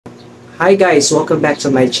Hi guys, welcome back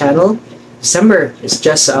to my channel. December is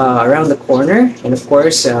just around the corner, and of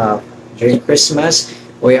course during Christmas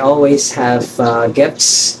we always have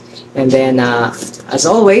gifts. And then as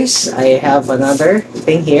always, I have another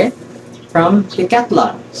thing here from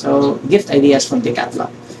Decathlon. So gift ideas from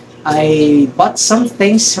Decathlon. I bought some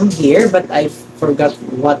things from here, but I forgot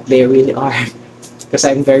what they really are because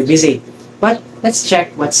I'm very busy. But let's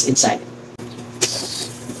check what's inside.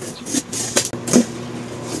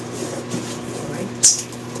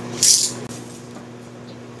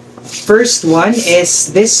 First one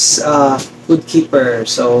is this food keeper.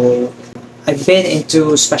 So I've been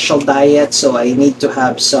into special diet, so I need to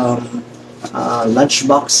have some lunch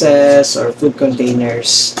boxes or food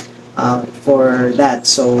containers for that.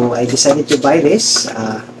 So I decided to buy this,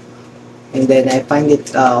 and then I find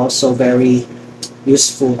it also very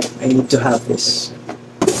useful. I need to have this.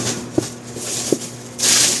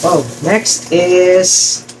 Oh, next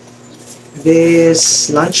is this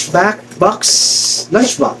lunchbox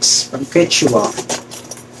from Quechua.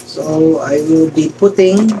 So I will be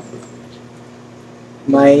putting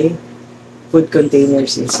my food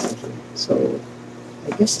containers inside. So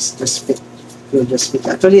I guess it's just fit. Will just fit.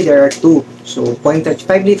 Actually, there are two. So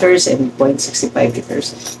 0.35 liters and 0.65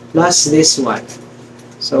 liters. Plus this one.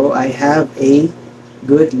 So I have a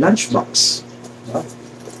good lunchbox.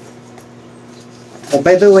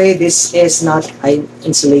 By the way, this is not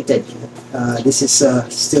insulated. This is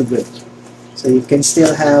still good. So you can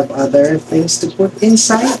still have other things to put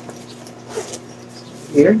inside.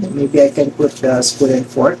 Here, maybe I can put the spoon and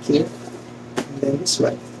fork here. And then this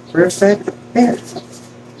one. Perfect pair.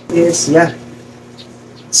 Is, yeah,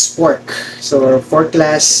 spork. So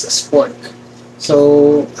forkless spork.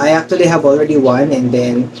 So I actually have already one, and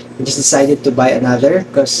then I just decided to buy another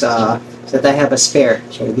because so that I have a spare.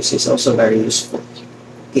 So this is also very useful.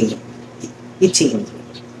 Okay, eating.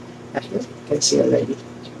 You can see already.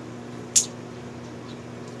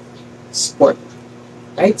 Sport,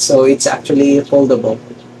 right? So it's actually foldable.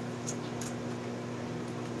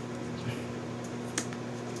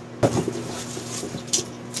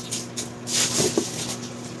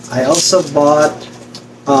 I also bought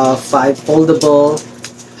 5 foldable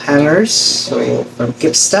hangers, so from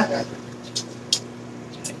Kipsta.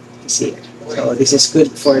 You see, so this is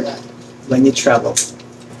good for when you travel.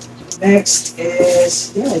 Next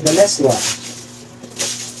is, yeah, the last one.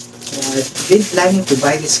 I've been planning to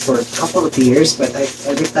buy this for a couple of years, but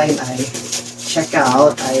every time I check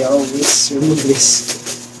out, I always remove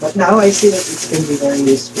this. But now I see that it can be very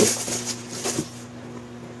useful.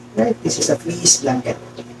 Right, this is a fleece blanket.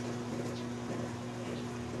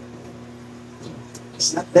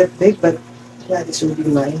 It's not that big, but yeah, this will be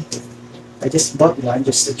mine. I just bought one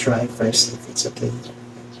just to try first if it's okay.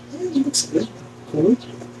 Yeah, it looks good. Cool.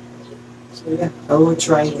 So yeah, I will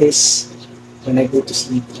try this when I go to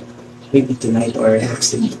sleep, maybe tonight or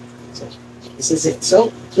next week. So this is it.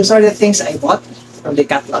 So those are the things I bought from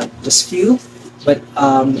Decathlon. Just few, but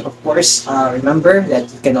of course, remember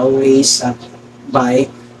that you can always buy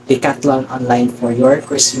Decathlon online for your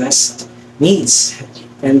Christmas needs,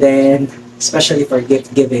 and then especially for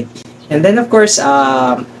gift giving. And then of course,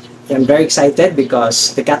 I'm very excited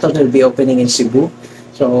because Decathlon will be opening in Cebu.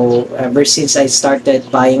 So ever since I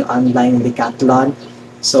started buying online Decathlon,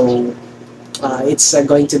 so it's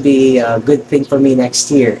going to be a good thing for me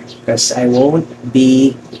next year because I won't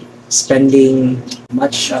be spending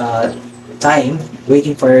much time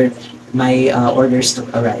waiting for my orders to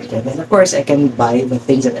arrive. And then of course I can buy the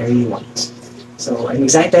things that I really want. So I'm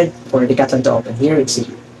excited for Decathlon to open here in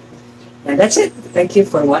Cebu. And that's it. Thank you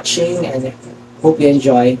for watching, and I hope you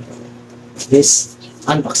enjoy this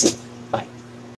unboxing.